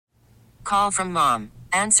Call from mom.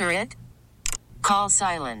 Answer it. Call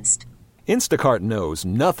silenced. Instacart knows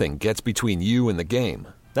nothing gets between you and the game.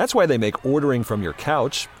 That's why they make ordering from your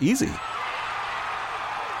couch easy.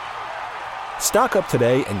 Stock up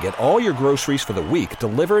today and get all your groceries for the week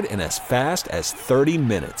delivered in as fast as 30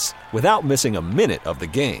 minutes without missing a minute of the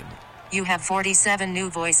game. You have 47 new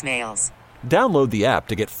voicemails. Download the app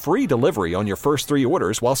to get free delivery on your first 3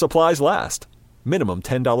 orders while supplies last. Minimum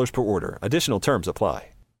 $10 per order. Additional terms apply.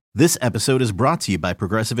 This episode is brought to you by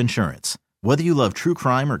Progressive Insurance. Whether you love true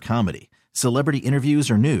crime or comedy, celebrity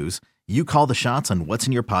interviews or news, you call the shots on what's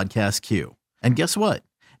in your podcast queue. And guess what?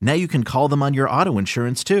 Now you can call them on your auto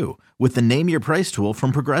insurance too with the Name Your Price tool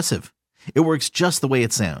from Progressive. It works just the way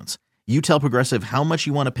it sounds. You tell Progressive how much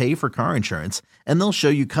you want to pay for car insurance, and they'll show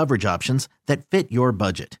you coverage options that fit your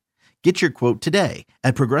budget. Get your quote today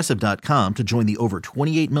at Progressive.com to join the over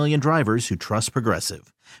 28 million drivers who trust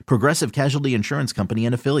Progressive. Progressive Casualty Insurance Company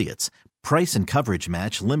and Affiliates. Price and coverage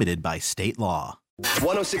match limited by state law.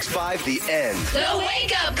 106.5 The End. The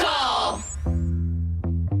Wake Up Call.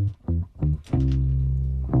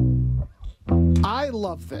 I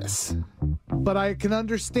love this, but I can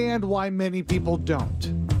understand why many people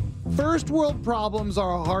don't. First world problems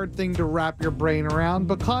are a hard thing to wrap your brain around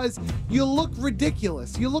because you look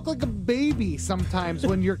ridiculous. You look like a baby sometimes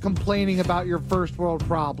when you're complaining about your first world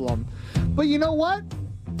problem. But you know what?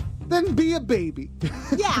 Then be a baby.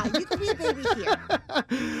 Yeah, you can be a baby here.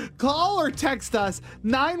 Call or text us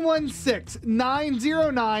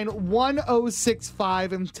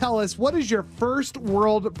 916-909-1065 and tell us, what is your first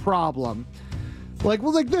world problem? Like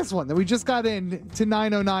this one that we just got in to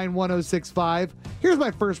 909-1065. Here's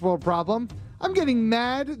my first world problem. I'm getting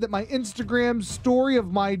mad that my Instagram story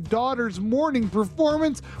of my daughter's morning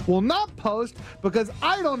performance will not post because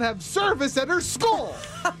I don't have service at her school.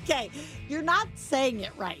 Okay, you're not saying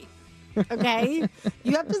it right. Okay?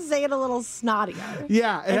 You have to say it a little snottier.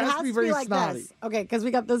 Yeah, it has to be very like snotty. This. Okay, because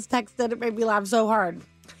we got this text that it made me laugh so hard.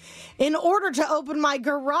 In order to open my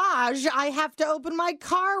garage, I have to open my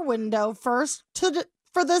car window first for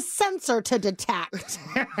the sensor to detect.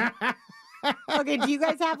 Okay, do you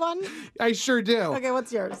guys have one? I sure do. Okay,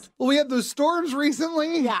 what's yours? Well, we had those storms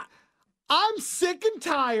recently. Yeah. I'm sick and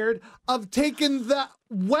tired of taking the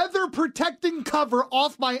weather protecting cover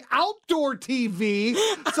off my outdoor TV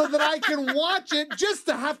so that I can watch it just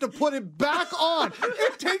to have to put it back on.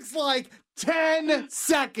 It takes like 10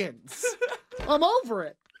 seconds. I'm over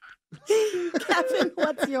it. Kevin,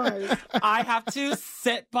 what's yours? I have to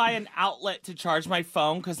sit by an outlet to charge my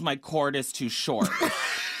phone because my cord is too short.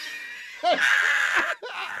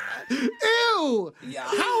 Ew! Yeah.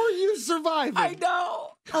 How are you surviving? I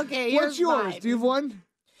know. Okay, What's yours? mine. Do you have one?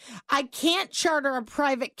 I can't charter a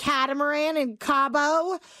private catamaran in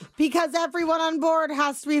Cabo because everyone on board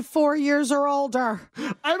has to be 4 years or older.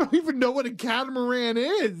 I don't even know what a catamaran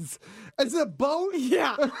is. Is it a boat?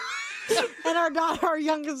 Yeah. And our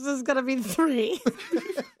youngest is going to be 3.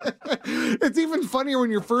 It's even funnier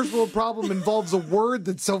when your first world problem involves a word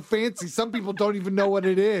that's so fancy, some people don't even know what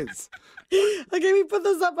it is. Okay, we put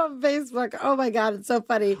this up on Facebook. Oh my God, it's so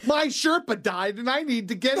funny. My Sherpa died and I need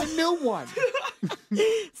to get a new one.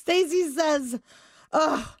 Stacy says,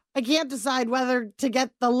 I can't decide whether to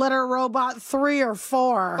get the litter robot 3 or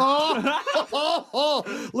 4.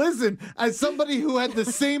 Listen, as somebody who had the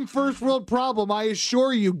same first world problem, I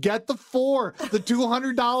assure you, get the 4. The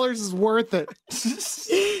 $200 is worth it.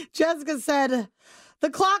 Jessica said, the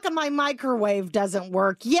clock on my microwave doesn't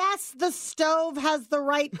work. Yes, the stove has the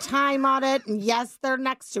right time on it. And yes, they're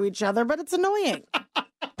next to each other, but it's annoying.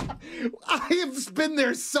 I have been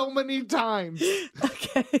there so many times.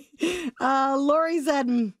 Okay. Lori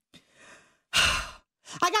said,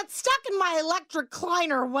 I got stuck in my electric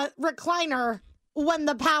recliner when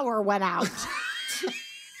the power went out.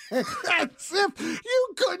 As if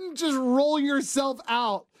you couldn't just roll yourself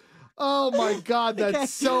out. Oh my God, that's Okay.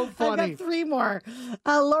 so funny. I got 3 more.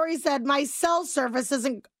 Lori said, my cell service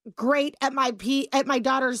isn't great at my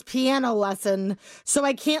daughter's piano lesson, so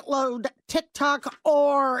I can't load TikTok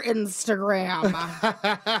or Instagram.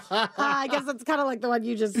 I guess that's kind of like the one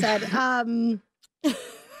you just said.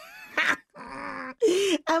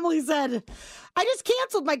 Emily said, I just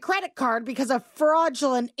canceled my credit card because of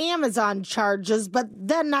fraudulent Amazon charges, but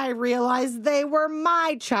then I realized they were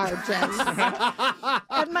my charges.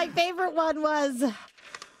 And my favorite one was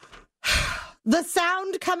the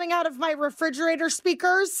sound coming out of my refrigerator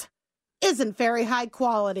speakers isn't very high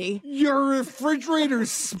quality. Your refrigerator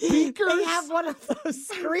speakers? They have one of those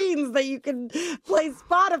screens that you can play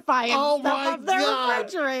Spotify and stuff up their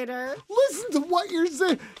refrigerator. Listen to what you're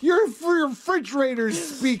saying. Your refrigerator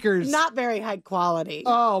speakers. Not very high quality.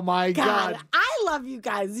 Oh, my God. I love you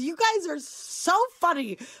guys. You guys are so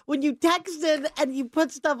funny when you texted and you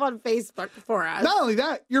put stuff on Facebook for us. Not only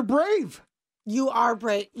that, you're brave. You are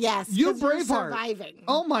brave. Yes. You're Braveheart. surviving.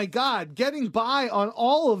 Oh, my God. Getting by on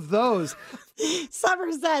all of those.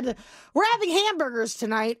 Summer said, we're having hamburgers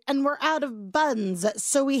tonight and we're out of buns,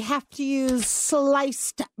 so we have to use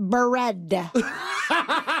sliced bread.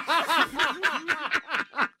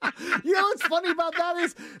 You know what's funny about that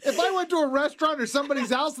is if I went to a restaurant or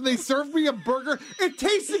somebody's house and they served me a burger, it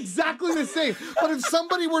tastes exactly the same. But if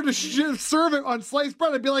somebody were to serve it on sliced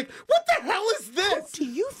bread, I'd be like, what the hell is this? What do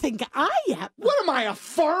you think I am? What am I, a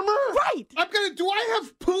farmer? Right. Do I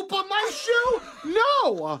have poop on my shoe?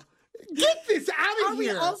 No. Get this out of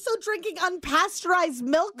here. Are we also drinking unpasteurized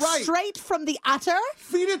milk straight from the udder?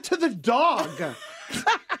 Feed it to the dog.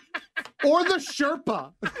 Or the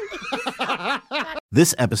Sherpa.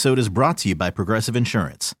 This episode is brought to you by Progressive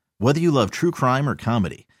Insurance. Whether you love true crime or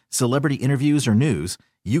comedy, celebrity interviews or news,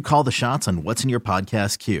 you call the shots on what's in your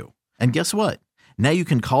podcast queue. And guess what? Now you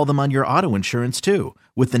can call them on your auto insurance too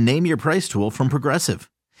with the Name Your Price tool from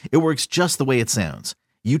Progressive. It works just the way it sounds.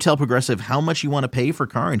 You tell Progressive how much you want to pay for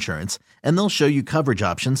car insurance, and they'll show you coverage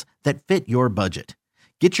options that fit your budget.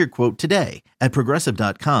 Get your quote today at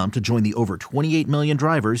Progressive.com to join the over 28 million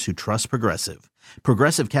drivers who trust Progressive.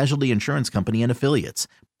 Progressive Casualty Insurance Company and Affiliates.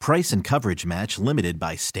 Price and coverage match limited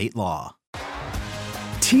by state law.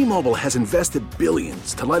 T-Mobile has invested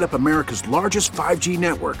billions to light up America's largest 5G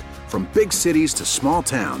network, from big cities to small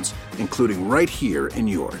towns, including right here in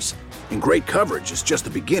yours. And great coverage is just the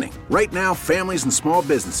beginning. Right now, families and small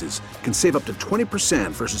businesses can save up to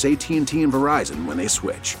 20% versus AT&T and Verizon when they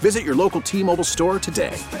switch. Visit your local T-Mobile store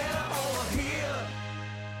today.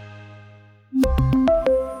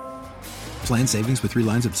 Plan savings with 3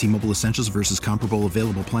 lines of T-Mobile Essentials versus comparable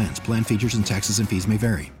available plans. Plan features and taxes and fees may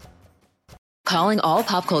vary. Calling all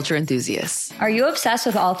pop culture enthusiasts. Are you obsessed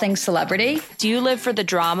with all things celebrity? Do you live for the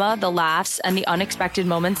drama, the laughs, and the unexpected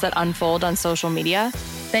moments that unfold on social media?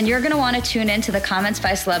 Then you're going to want to tune in to the Comments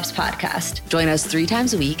by Celebs podcast. Join us 3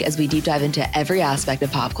 times a week as we deep dive into every aspect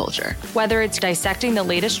of pop culture. Whether it's dissecting the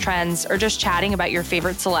latest trends or just chatting about your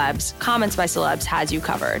favorite celebs, Comments by Celebs has you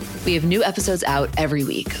covered. We have new episodes out every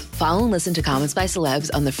week. Follow and listen to Comments by Celebs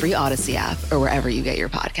on the free Odyssey app or wherever you get your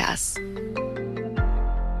podcasts.